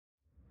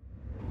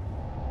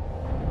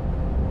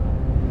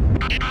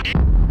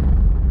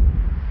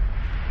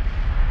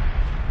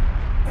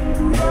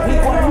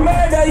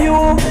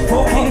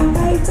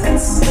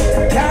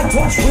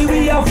Can't touch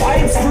we are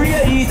vibes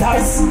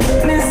creators.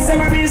 Listen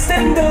me be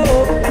stand up.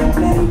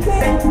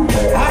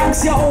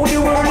 Ask you how the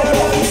world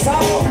runs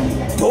out.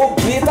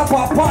 Dubplate a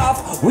pop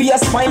off. We are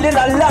smiling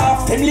and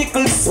laugh. Them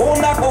little son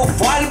a go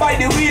fall by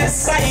the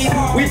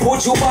wayside. We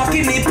put you back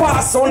in the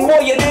past. Son boy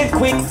you need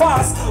quick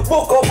fast.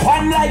 Book up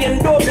and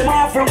Liondub. Them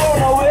off and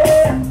run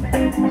away.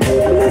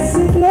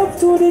 Blessed love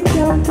to the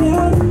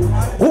champion.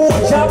 Who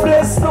shall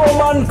bless no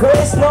man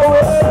curse no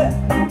way.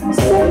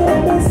 Send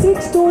a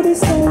message to the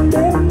sound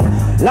them.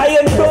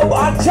 Liondub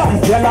a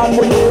champion and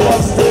we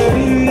never stay.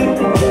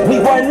 We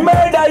won't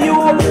murder you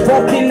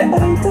fucking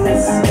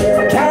haters.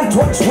 Can't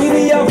touch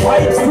we are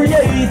vibes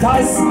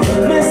creators.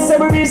 Miss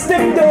every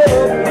step up.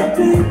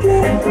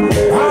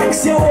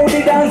 Ask you how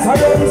the dancer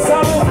runs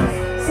up.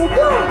 So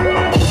go.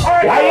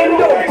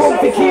 Liondub come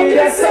to kill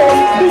your son.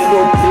 Big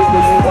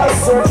up was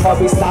search for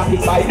we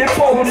started by the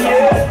phone,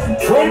 yeah.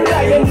 When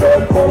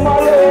Liondub come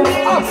around,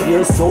 up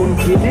your son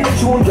killing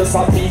tune just a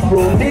beat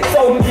round the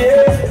town,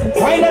 yeah.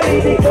 Finally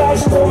the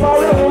clash come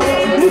around.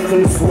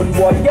 Little soon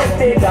boy get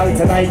dead and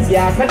tonight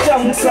yeah can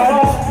jump so.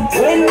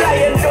 When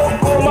Liondub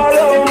come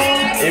around,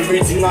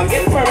 everything I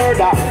get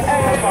murder.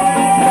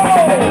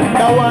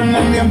 The one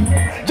and them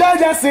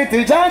Georgia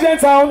City, Georgia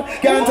Town.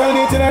 Can't tell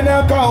it in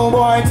a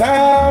cowboy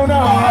town.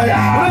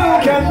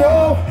 Who can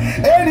know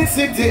any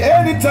city,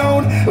 any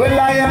town? Well,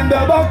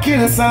 Liondub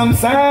kill some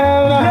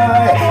sound.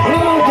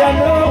 Who can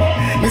know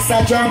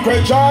Mr. John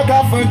Craig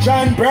Jogger for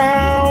John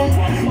Brown?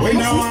 We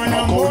know one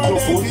of more than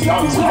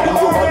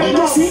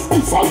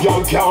if a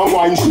girl can't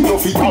wine, she no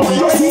fit carry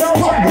you see.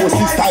 Most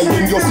this time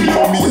when you see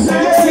mommy,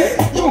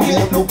 you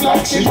make look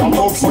like she a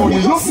Bugs Bunny.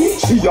 You see,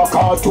 she a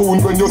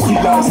cartoon when you see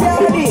her.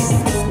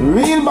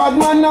 Real bad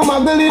man, no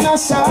muggle in a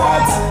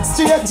shot.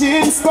 Straight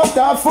jeans, cut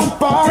off foot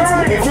parts.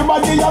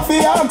 Everybody have the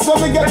axe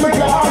when me get my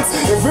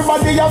clocks.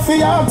 Everybody have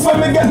the axe when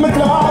me get my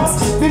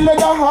clocks. The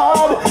leather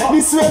hard,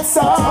 the sweat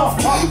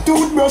soft.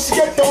 Toothbrush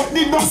get out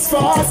the dust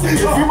fast.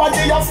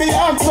 Everybody have the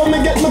axe when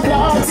me get my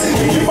clocks.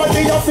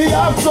 Everybody have the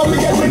axe when me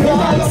get my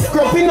clocks.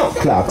 Creeping up.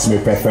 Clocks me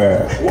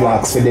prefer.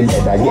 Clocks for the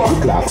leather,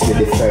 yeah. Clocks for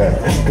the fur.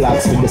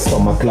 Clocks for the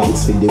summer,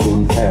 clocks for the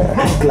winter.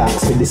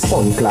 Clocks for the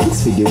sun,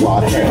 clocks for the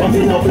water.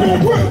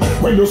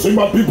 When you see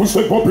my people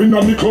step up in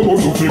the club,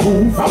 you feel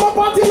move. I'm a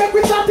party, make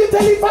we start to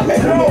tell if I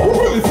make no.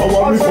 Well, if I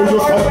want me for your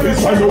start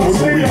this, I know what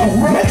we do.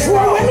 Next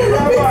one, when you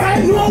repeat,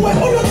 I know what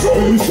all the truth.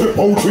 When we step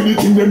out with the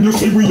thing, then you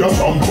see we are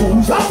some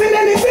fools. Nothing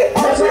anything,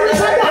 but we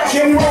return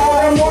watching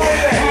round.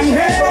 And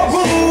never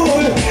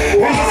good.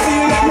 When you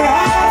see that my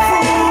heart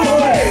full.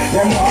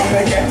 Them all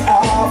they get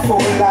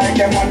awful. Like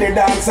them on the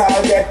dance,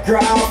 I'll get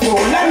grappled.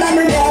 And I'm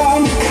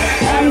wrong.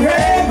 And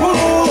Red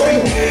Bull.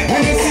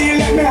 When you see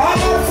that my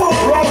heart full.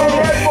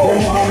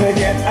 Them all they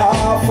get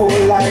awful.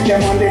 Like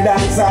them on the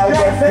dance, I'll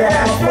get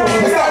grappled.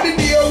 Start the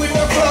deal with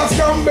the flask,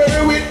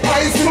 cranberry with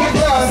ice in the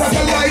glass. As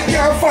I like,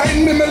 can't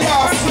find me, me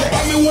last.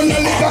 And me wanna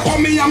lick up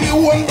on me and me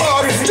one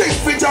bar. Straight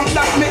for jump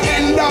that me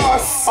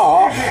endorse.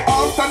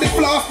 After the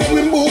flask, then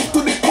we move to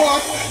the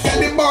quart. Tell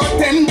the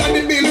bartender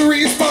the bill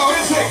restart.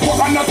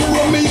 Coconut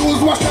rum me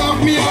use, wash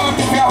off me heart.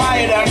 If you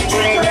hide and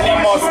drink, then you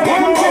must go.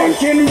 I'm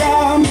drinking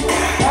rum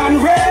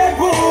and Red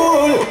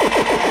Bull.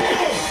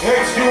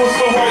 Excuse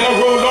me while I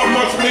roll up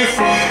my spliff.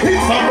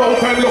 It's a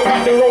rope and look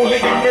at the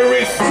rolling on my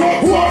wrist.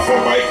 Walk for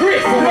my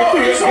grace, for my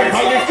grace, get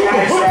a lift.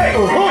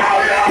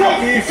 Tell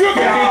me if you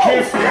get the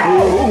drift.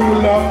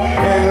 Roll up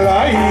and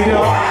light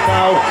up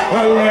now.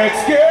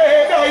 Let's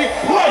get high.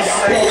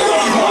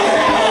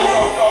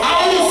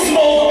 I'll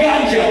smoke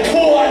ganja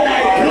all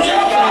night.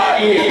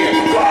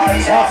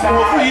 I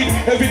smoke weed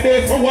every day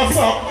for what's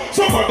up.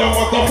 Some of them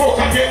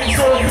motherfuckers getting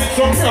served with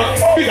some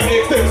crack. We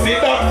make them see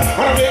that and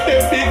I make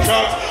them big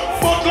shots.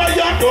 But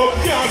Liondub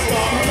can't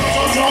stop.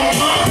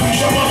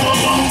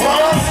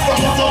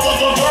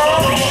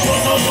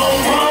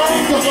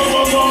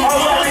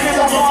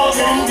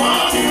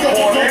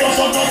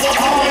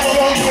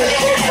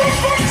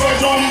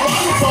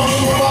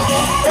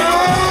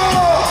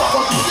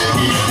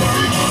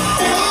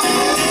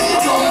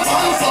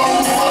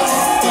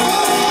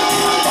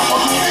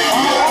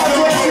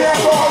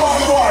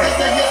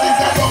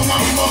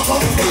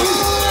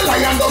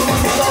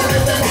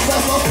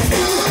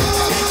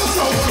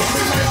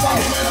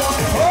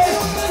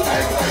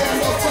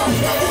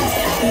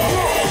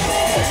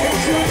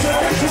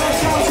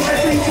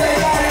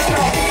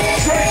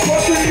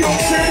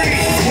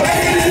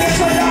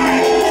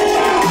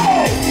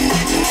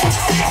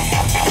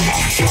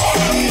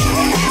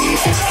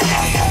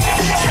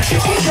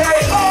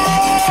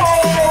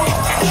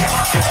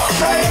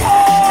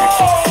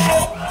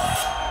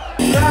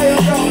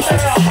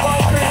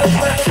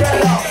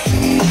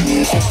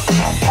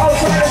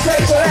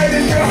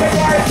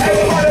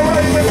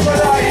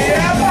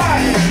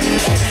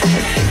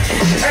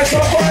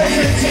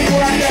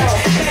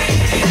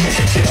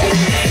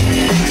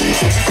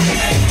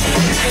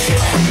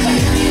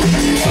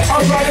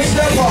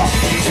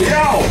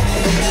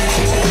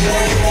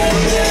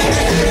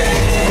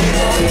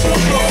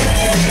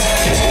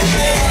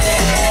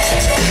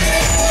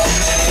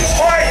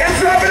 Alright,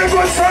 if you're having a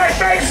good time,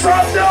 make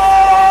some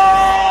noise!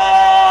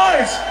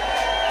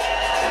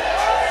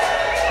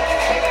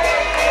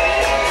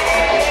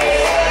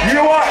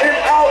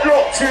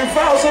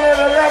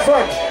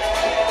 2011.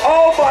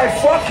 Oh my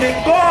fucking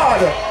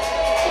God.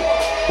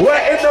 We're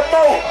in the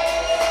Moat.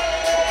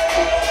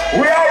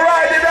 We are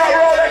riding that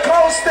roller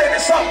coaster.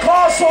 It's some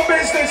castle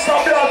business,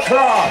 some blood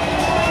clot.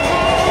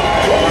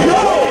 Yo!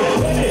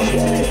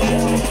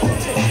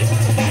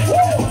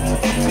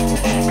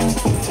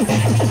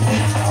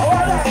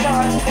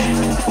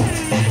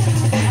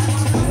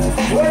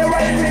 We're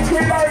ready to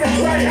clean out the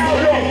train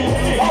outlook.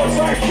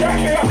 Outside, check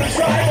me up the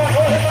side, but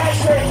what am I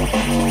saying?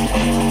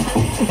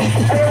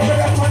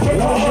 Everything up on the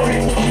lottery.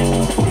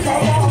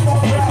 Come on, my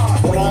God.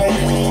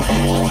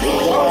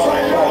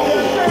 Outside, look the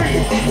thing.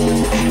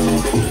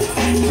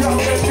 Jump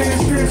the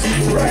distance.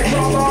 Right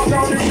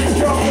on, this is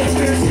jump the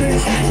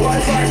distance.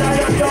 One side, I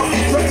am jump.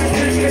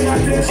 Thinking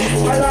like this.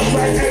 I love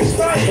like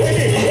Eksman.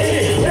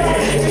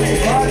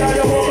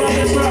 Another woman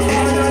is not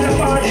another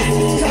man.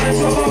 Time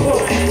to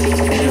bubble.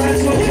 Time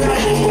to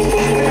jump.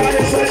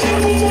 Another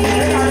session.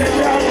 Another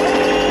jump.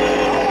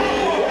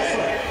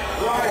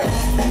 Right.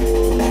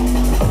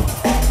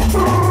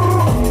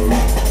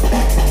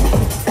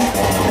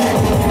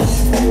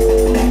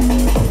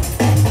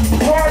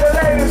 For the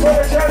ladies and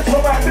the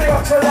gentlemen, big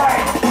up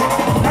tonight.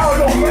 Now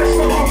the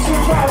festival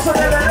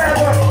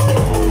 2011.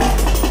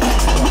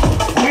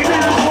 We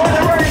did this for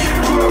the Reggae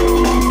crew.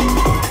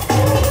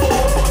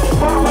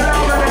 Mama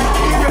down there,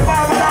 keep your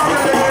mama down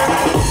there.